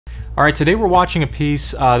All right, today we're watching a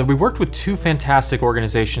piece that we worked with two fantastic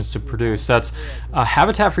organizations to produce. That's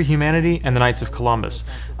Habitat for Humanity and the Knights of Columbus.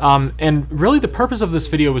 And really the purpose of this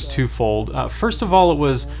video was twofold. First of all, it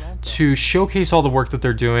was to showcase all the work that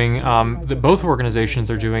they're doing, that both organizations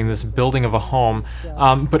are doing, this building of a home,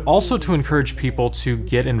 but also to encourage people to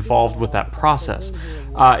get involved with that process.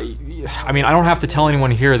 I mean, I don't have to tell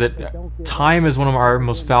anyone here that time is one of our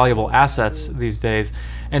most valuable assets these days.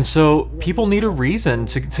 And so people need a reason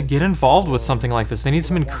to get involved with something like this. They need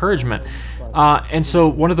some encouragement. And so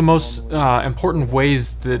one of the most important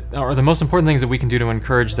ways that, or the most important things that we can do to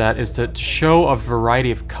encourage that is to show a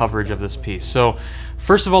variety of coverage of this piece. So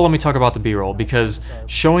first of all, let me talk about the B-roll, because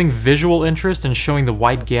showing visual interest and showing the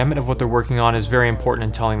wide gamut of what they're working on is very important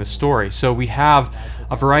in telling the story. So we have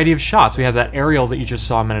a variety of shots. We have that aerial that you just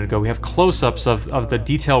saw a minute ago. We have close-ups of the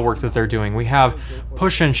detail work that they're doing. We have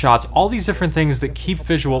push-in shots, all these different things that keep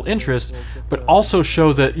visual interest, but also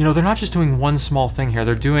show that, you know, they're not just doing one small thing here.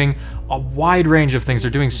 They're doing a wide range of things.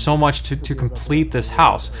 They're doing so much to complete this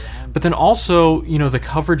house. But then also, you know, the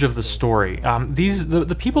coverage of the story.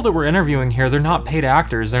 The people that we're interviewing here, they're not paid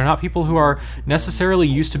actors. They're not people who are necessarily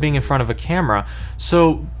used to being in front of a camera.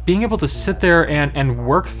 So being able to sit there and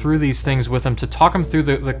work through these things with them, to talk them through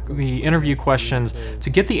the interview questions, to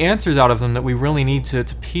get the answers out of them that we really need to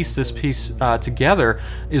piece this piece together,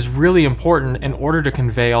 is really important in order to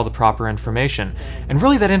convey all the proper information. And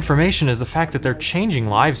really that information is the fact that they're changing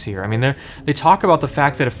lives here. I mean, they talk about the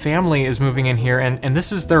fact that a family is moving in here and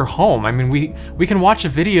this is their home. I mean, we can watch a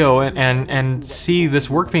video and see this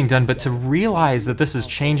work being done, but to realize that this is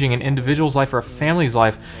changing an individual's life or a family's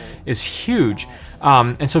life is huge.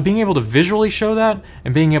 And so being able to visually show that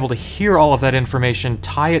and being able to hear all of that information,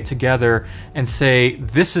 tie it together and say,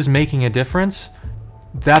 this is making a difference,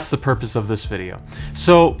 that's the purpose of this video.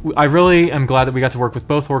 So I really am glad that we got to work with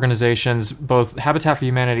both organizations, both Habitat for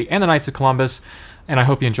Humanity and the Knights of Columbus, and I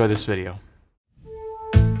hope you enjoy this video.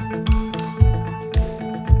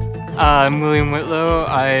 I'm William Whitlow.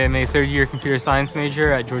 I am a third-year computer science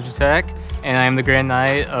major at Georgia Tech, and I am the Grand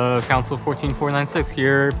Knight of Council 14496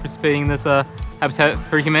 here participating in this Habitat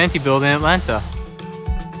for Humanity build in Atlanta.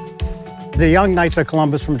 The young Knights of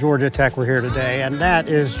Columbus from Georgia Tech were here today, and that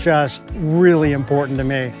is just really important to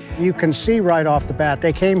me. You can see right off the bat,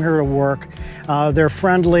 they came here to work. They're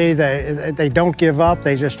friendly, they don't give up,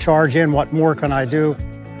 they just charge in. What more can I do?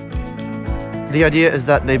 The idea is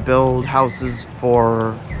that they build houses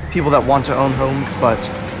for people that want to own homes but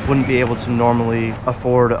wouldn't be able to normally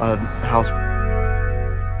afford a house.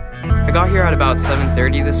 I got here at about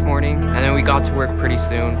 7:30 this morning, and then we got to work pretty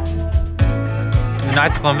soon. The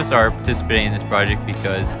Knights of Columbus are participating in this project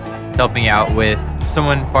because it's helping out with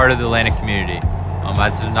someone part of the Atlantic community.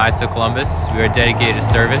 As the Knights of Columbus, we are dedicated to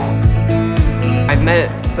service. I've met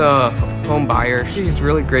the home buyer. She's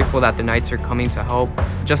really grateful that the Knights are coming to help.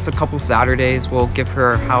 Just a couple Saturdays, we'll give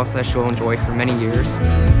her a house that she'll enjoy for many years.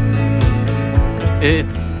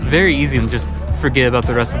 It's very easy to just forget about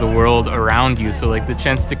the rest of the world around you, so like the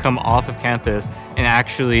chance to come off of campus and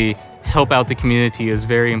actually help out the community is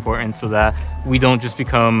very important so that we don't just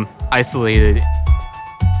become isolated.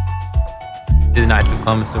 The Knights of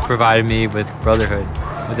Columbus have provided me with brotherhood,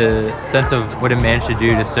 with a sense of what a man should do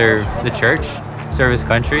to serve the church, serve his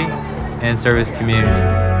country, and serve his community.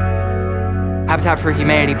 Habitat for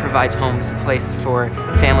Humanity provides homes, a place for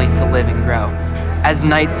families to live and grow. As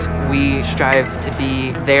Knights, we strive to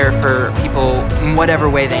be there for people in whatever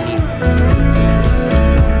way they need.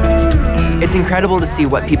 It's incredible to see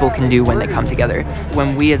what people can do when they come together.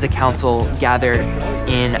 When we as a council gather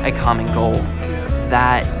in a common goal,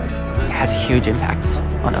 that has a huge impact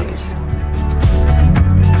on others.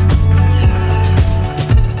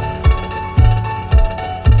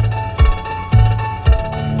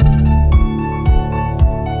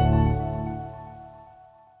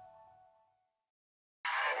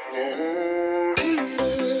 Mm-hmm.